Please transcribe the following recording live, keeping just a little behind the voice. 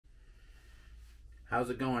How's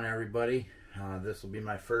it going, everybody? This will be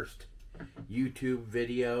my first YouTube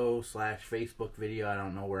video / Facebook video. I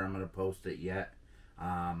don't know where I'm going to post it yet.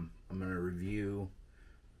 I'm going to review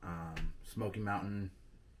Smoky Mountain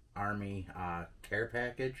Army care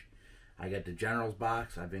package. I got the General's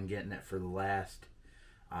box. I've been getting it for the last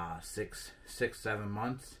 7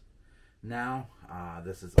 months now.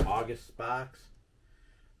 This is August's box.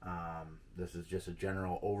 This is just a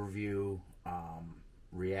general overview,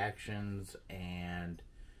 reactions, and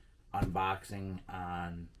unboxing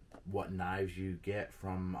on what knives you get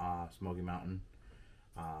from Smoky Mountain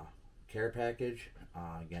care package.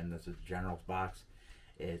 Again, this is General's box.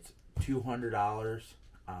 It's $200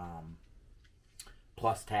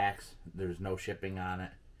 plus tax. There's no shipping on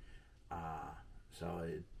it, so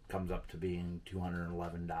it comes up to being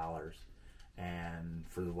 $211. And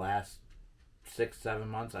for the last 6-7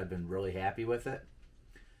 months, I've been really happy with it.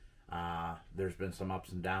 There's been some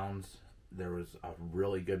ups and downs. There was a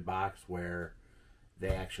really good box where they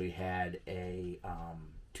actually had a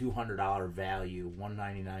 $200 value,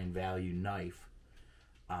 $199 value knife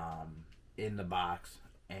in the box,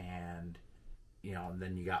 and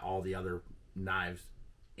then you got all the other knives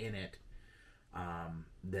in it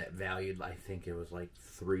that valued, I think it was like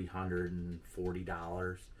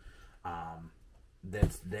 $340.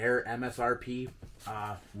 That's their MSRP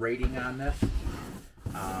rating on this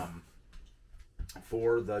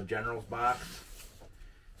for the General's box,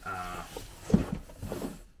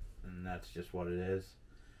 and that's just what it is.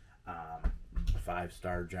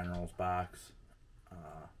 5-star General's box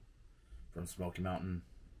from Smoky Mountain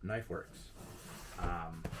Knife Works.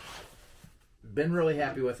 Been really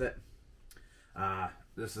happy with it.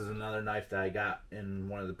 This is another knife that I got in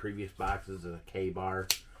one of the previous boxes, a K-Bar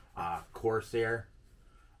Corsair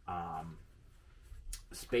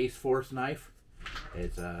Space Force knife.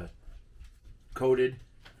 It's a coated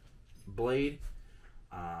blade,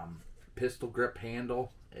 pistol grip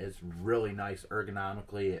handle. It's really nice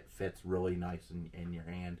ergonomically. It fits really nice in your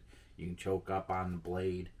hand. You can choke up on the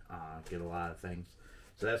blade, get a lot of things.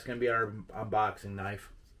 So that's going to be our unboxing knife.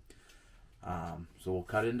 So we'll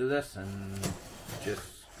cut into this and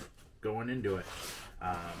just going into it.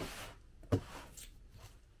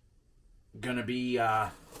 Gonna be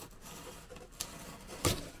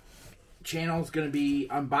channel's gonna be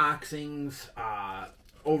unboxings,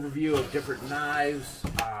 overview of different knives,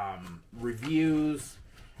 reviews,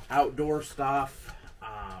 outdoor stuff.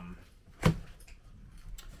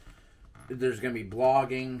 There's gonna be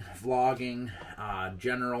blogging, vlogging,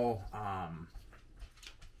 general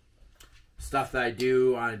stuff that I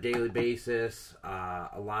do on a daily basis,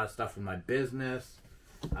 a lot of stuff in my business,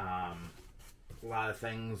 a lot of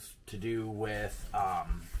things to do with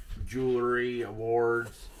jewelry,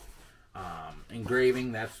 awards,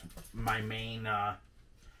 engraving. That's my main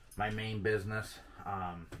business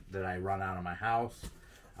that I run out of my house.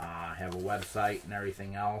 I have a website and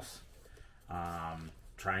everything else.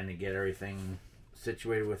 Trying to get everything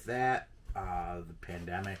situated with that. The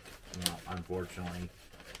pandemic, unfortunately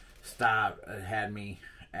had me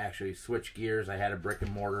actually switch gears. I had a brick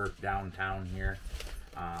and mortar downtown here.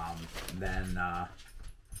 Then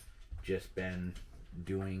just been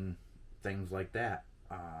doing things like that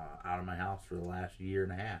out of my house for the last 1.5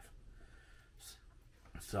 years.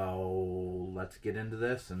 So let's get into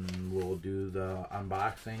this and we'll do the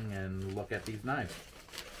unboxing and look at these knives.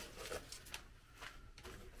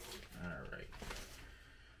 Alright.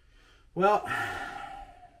 Well,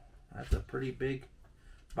 that's a pretty big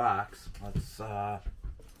box. Let's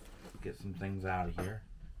get some things out of here.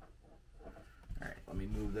 Alright, let me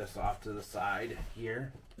move this off to the side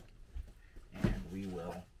here, and we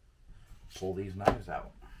will pull these knives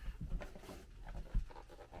out.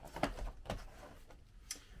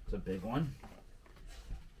 It's a big one.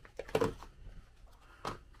 We'll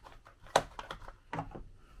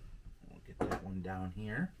get that one down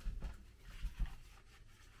here.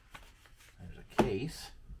 There's a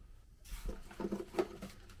case.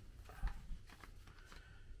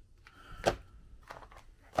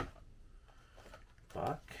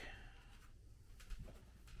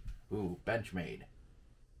 Ooh, Benchmade.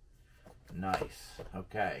 Nice.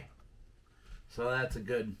 Okay. So that's a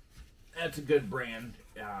good brand.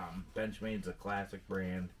 Benchmade's a classic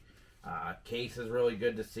brand. Case is really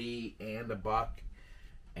good to see, and a buck,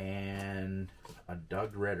 and a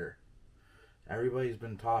Doug Ritter. Everybody's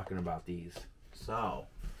been talking about these. So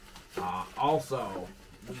also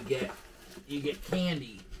you get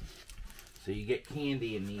candy. So you get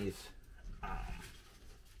candy in these.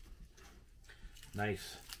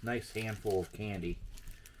 Nice handful of candy.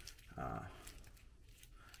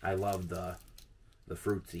 I love the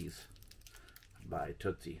fruitsies. by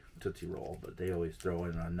Tootsie Roll, but they always throw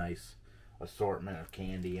in a nice assortment of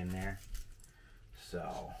candy in there.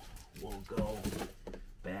 So we'll go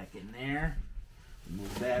back in there,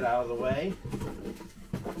 move that out of the way.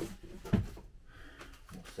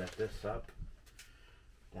 We'll set this up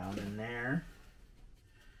down in there.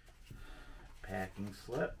 Packing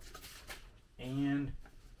slip. And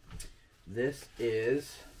this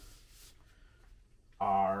is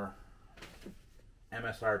our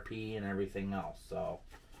MSRP and everything else. So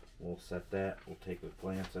we'll set that, we'll take a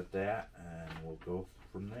glance at that, and we'll go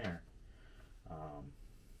from there.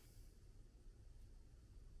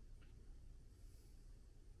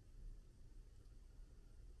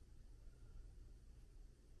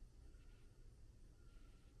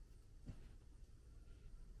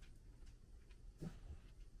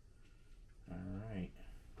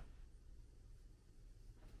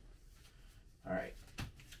 Alright,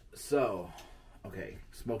 so, okay,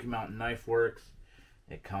 Smoky Mountain Knife Works.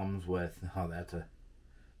 It comes with, oh,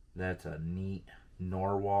 that's a neat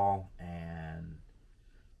narwhal, and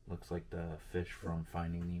looks like the fish from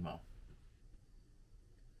Finding Nemo.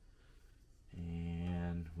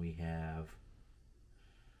 And we have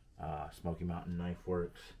Smoky Mountain Knife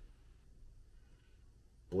Works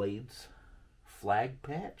Blades flag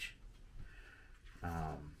patch,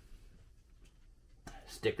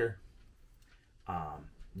 sticker.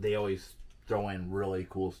 They always throw in really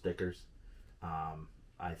cool stickers. I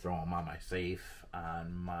throw them on my safe,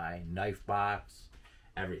 on my knife box,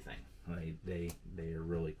 everything. They are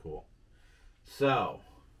really cool. So,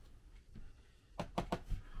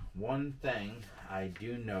 one thing I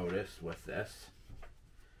do notice with this.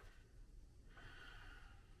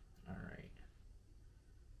 Alright.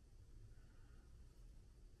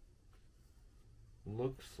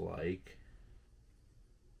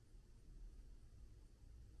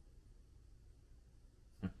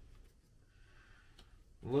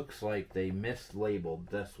 Looks like they mislabeled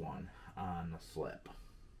this one on the slip.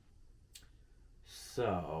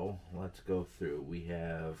 So let's go through. We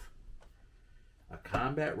have a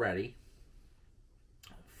combat ready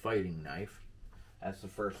fighting knife. That's the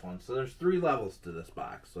first one. So there's 3 levels to this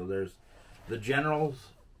box. So there's the General's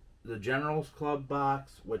Club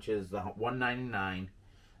box, which is the $199.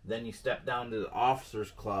 Then you step down to the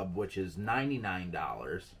Officers Club, which is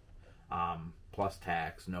 $99 plus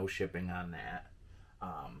tax, no shipping on that.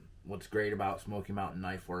 What's great about Smoky Mountain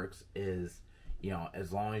Knife Works is, you know,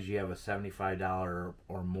 as long as you have a $75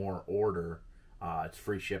 or more order, it's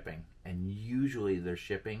free shipping. And usually their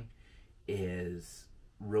shipping is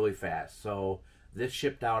really fast. So this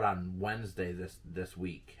shipped out on Wednesday this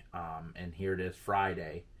week, and here it is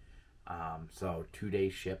Friday. So 2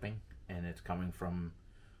 days shipping, and it's coming from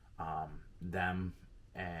them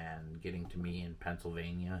and getting to me in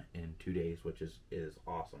Pennsylvania in 2 days, which is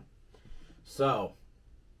awesome. So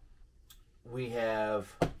we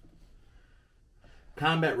have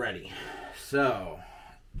combat ready. So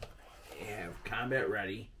we have combat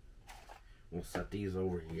ready. We'll set these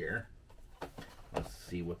over here. Let's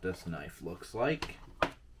see what this knife looks like.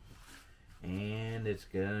 And it's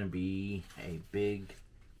gonna be a big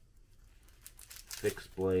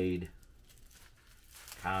fixed blade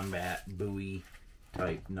combat Bowie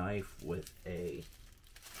type knife with a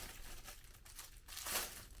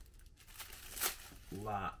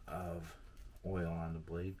lot of oil on the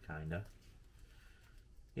blade, kinda.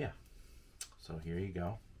 Yeah. So here you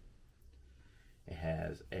go. It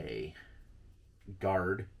has a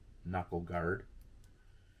guard, knuckle guard,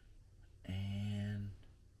 and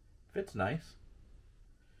fits nice.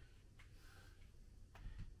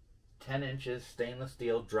 10 inches stainless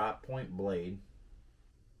steel drop point blade.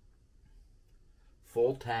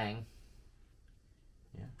 Full tang.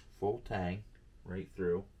 Yeah, full tang right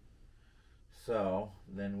through. So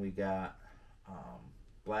then we got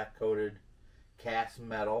black coated cast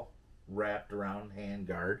metal wrapped around hand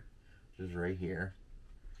guard, which is right here.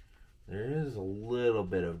 There is a little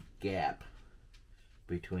bit of gap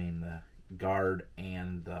between the guard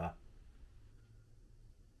and the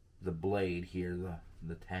blade here,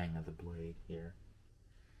 the tang of the blade here.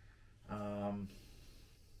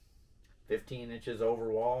 15 inches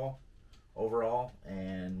overall,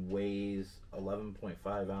 and weighs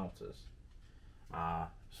 11.5 ounces.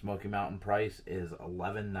 Smoky Mountain price is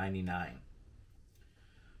 $11.99.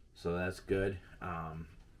 So that's good.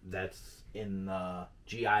 That's in the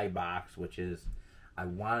GI box, which is, I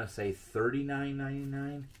want to say,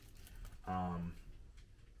 $39.99.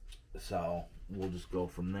 So we'll just go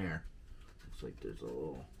from there. Looks like there's a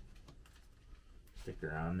little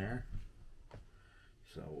sticker on there.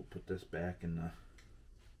 So we'll put this back in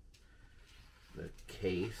the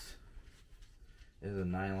case. is a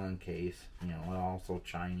nylon case. You know, also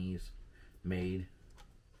Chinese made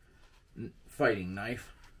fighting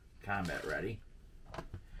knife, combat ready.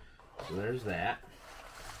 So there's that.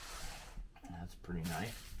 That's pretty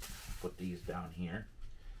nice. Put these down here.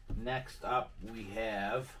 Next up, we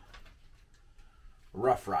have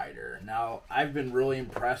Rough Rider. Now, I've been really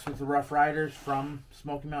impressed with the Rough Riders from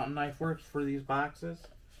Smoky Mountain Knife Works for these boxes.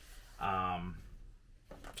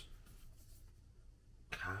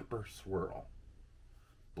 Copper swirl.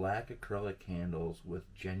 Black acrylic handles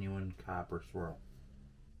with genuine copper swirl.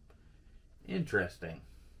 Interesting.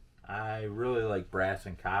 I really like brass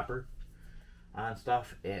and copper on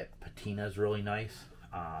stuff. It patina's really nice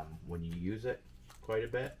when you use it quite a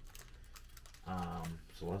bit.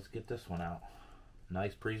 So let's get this one out.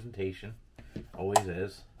 Nice presentation, always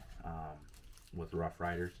is, with Rough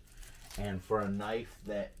Riders. And for a knife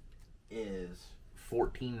that is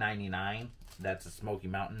 $14.99, that's a Smoky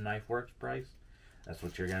Mountain Knife Works price. That's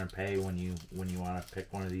what you're gonna pay when you want to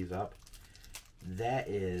pick one of these up. That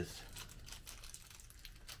is,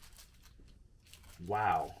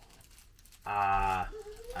 wow.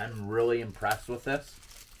 I'm really impressed with this.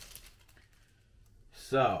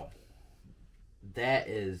 So that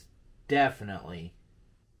is definitely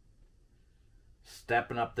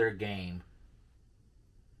stepping up their game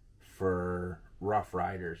for Rough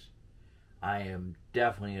Riders. I am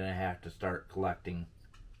definitely going to have to start collecting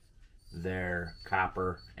their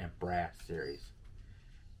copper and brass series.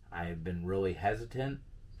 I have been really hesitant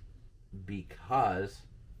because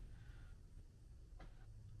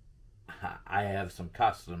I have some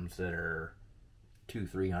customs that are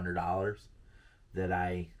 $200-300 that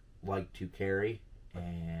I like to carry,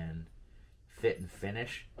 and fit and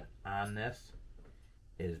finish on this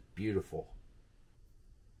is beautiful.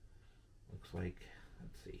 Looks like,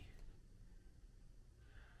 let's see,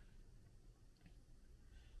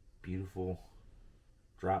 beautiful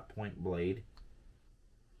drop point blade,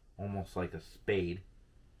 almost like a spade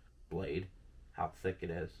blade, how thick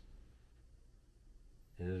it is.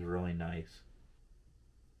 It is really nice.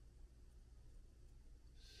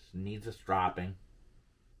 Needs a stropping.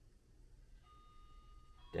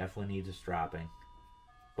 Definitely needs a stropping.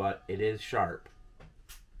 But it is sharp.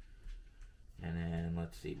 And then,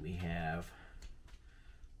 let's see, we have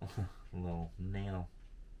a little nail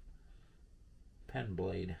pen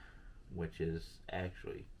blade, which is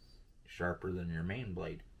actually sharper than your main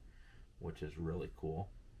blade, which is really cool.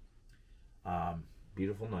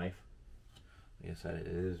 Beautiful knife. Like I said, it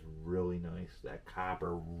is really nice. That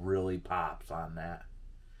copper really pops on that.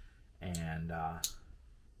 And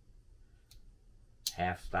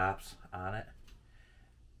half stops on it.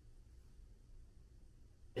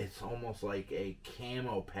 It's almost like a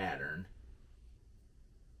camo pattern,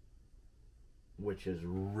 which is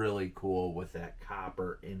really cool with that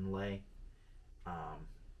copper inlay.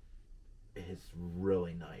 It's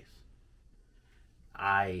really nice.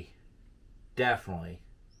 I definitely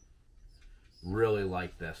really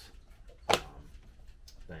like this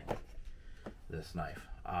thing, this knife.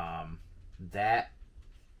 That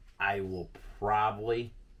I will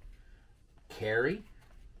probably carry,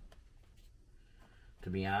 to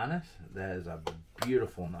be honest. That is a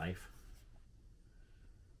beautiful knife.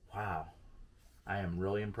 Wow, I am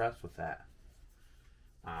really impressed with that.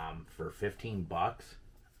 For $15,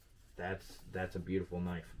 that's a beautiful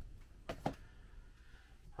knife.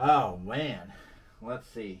 Oh man, let's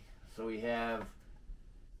see. So we have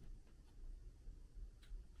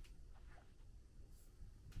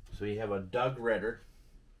a Doug Ritter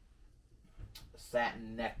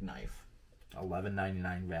satin neck knife,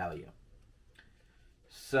 $11.99 value.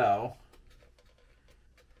 So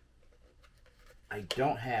I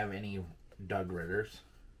don't have any Doug Ritters,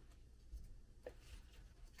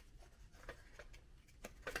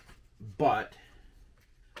 but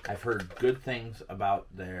I've heard good things about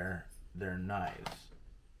their knives.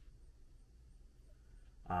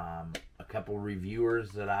 A couple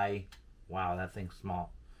reviewers that wow, that thing's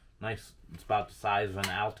small. Nice. It's about the size of an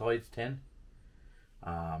Altoids tin.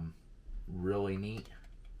 Really neat.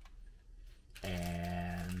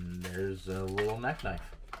 And there's a little neck knife.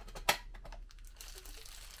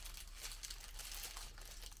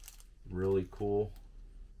 Really cool.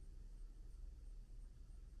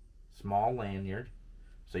 Small lanyard.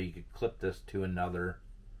 So you could clip this to another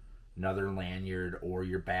lanyard or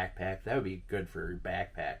your backpack. That would be good for your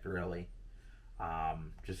backpack, really.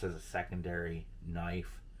 Just as a secondary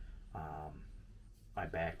knife. My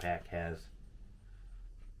backpack has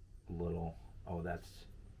a little,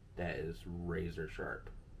 that is razor sharp.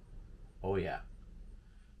 Oh yeah,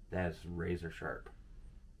 that is razor sharp.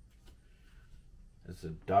 It's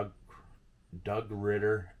a Doug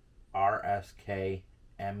Ritter RSK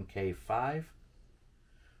MK5.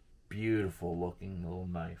 Beautiful looking little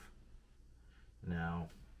knife. Now,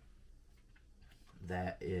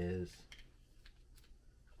 that is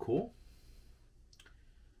cool.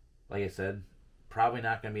 Like I said, probably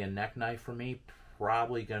not going to be a neck knife for me.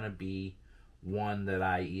 Probably going to be one that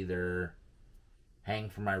I either hang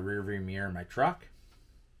from my rear view mirror in my truck,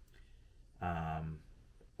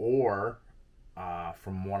 or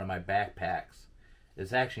from one of my backpacks.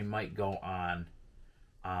 This actually might go on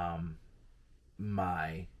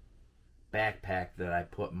my backpack that I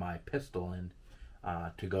put my pistol in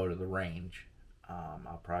to go to the range.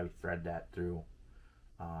 I'll probably thread that through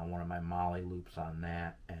one of my molly loops on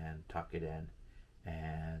that and tuck it in,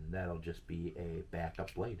 and that'll just be a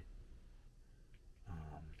backup blade.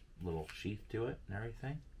 Little sheath to it and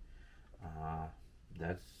everything.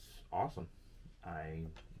 That's awesome.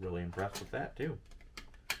 I'm really impressed with that too.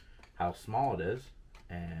 How small it is,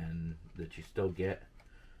 and that you still get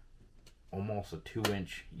almost a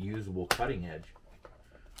 2-inch usable cutting edge,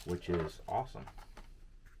 which is awesome.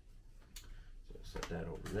 So set that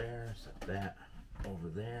over there, set that over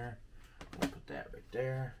there. We'll put that right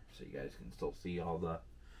there so you guys can still see all the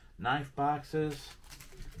knife boxes.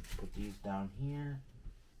 Put these down here.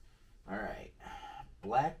 Alright,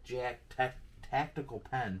 Blackjack Tactical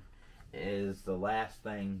Pen is the last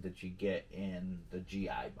thing that you get in the GI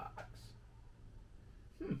box.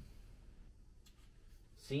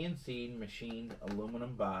 CNC machined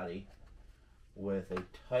aluminum body with a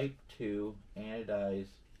Type 2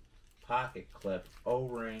 anodized pocket clip,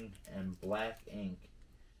 O-ring, and black ink,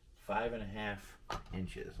 5.5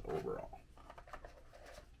 inches overall.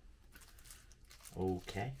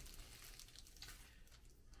 Okay.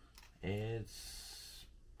 It's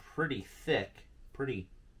pretty thick, pretty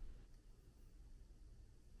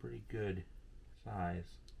good size.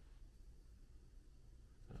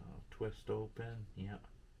 So twist open, yep.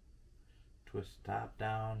 Twist top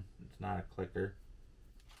down. It's not a clicker.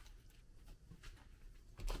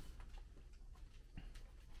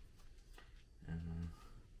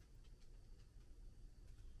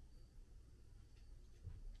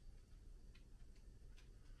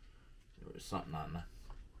 There was something on the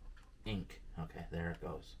ink. Okay, there it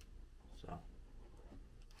goes. So,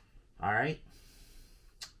 all right.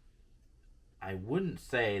 I wouldn't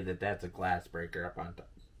say that that's a glass breaker up on top.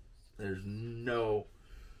 There's no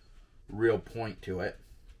real point to it.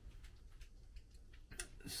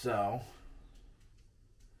 So,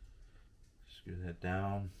 screw that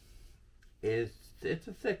down. It's a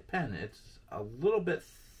thick pen. It's a little bit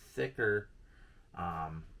thicker,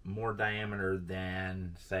 more diameter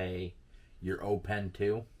than, say, your O Pen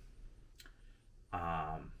 2.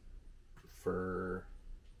 For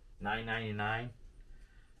 $9.99,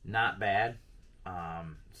 not bad.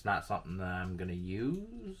 It's not something that I'm gonna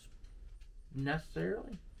use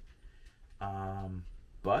necessarily,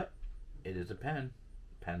 but it is a pen.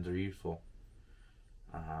 Pens are useful.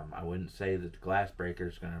 I wouldn't say that the glass breaker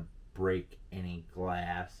is gonna break any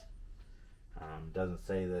glass. Doesn't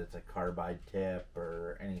say that it's a carbide tip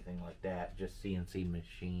or anything like that. Just CNC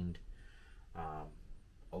machined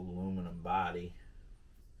aluminum body.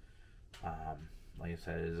 Like I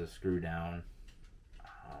said, it is a screw down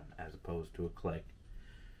as opposed to a click.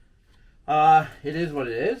 It is what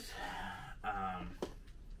it is.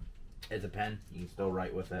 It's a pen. You can still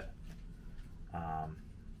write with it.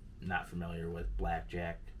 Not familiar with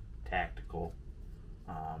Blackjack Tactical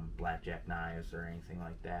Blackjack knives or anything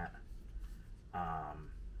like that.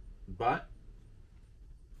 But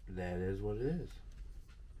that is what it is.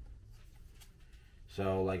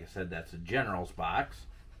 So, like I said, that's a general's box.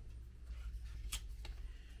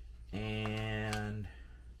 And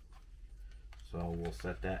so we'll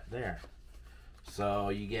set that there. So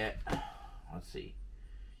you get, let's see,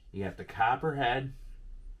 you got the copper head,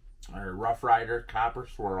 or Rough Rider copper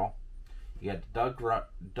swirl. You got the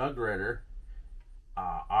Doug Ritter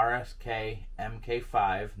RSK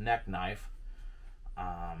MK5 neck knife.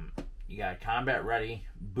 You got a combat ready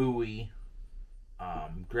Bowie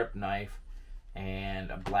grip knife, and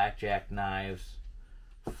a Blackjack knives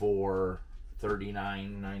for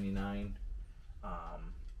 $39.99.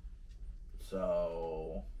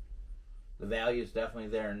 So the value is definitely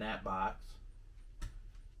there in that box.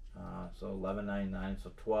 So $11.99.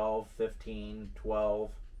 So 12, 15,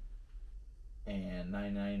 12, and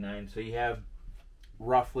 $9.99. So you have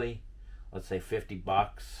roughly, let's say $50,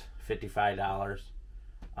 $55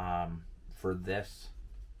 for this.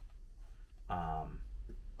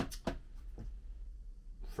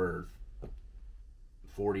 For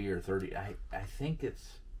 40 or 30, I think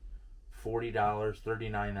it's $40,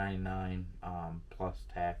 $39.99 plus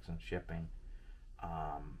tax and shipping.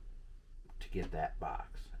 get that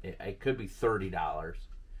box. It could be $30.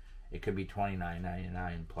 It could be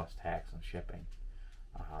 $29.99 plus tax and shipping.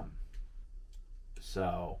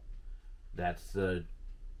 So that's the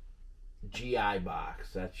GI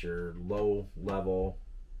box. That's your low level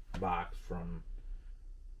box from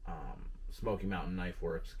Smoky Mountain Knife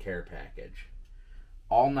Works care package.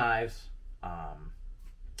 All knives.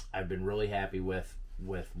 I've been really happy with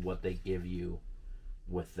what they give you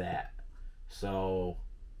with that. So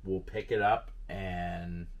we'll pick it up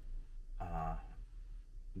and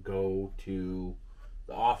go to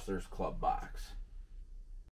the Officers Club box.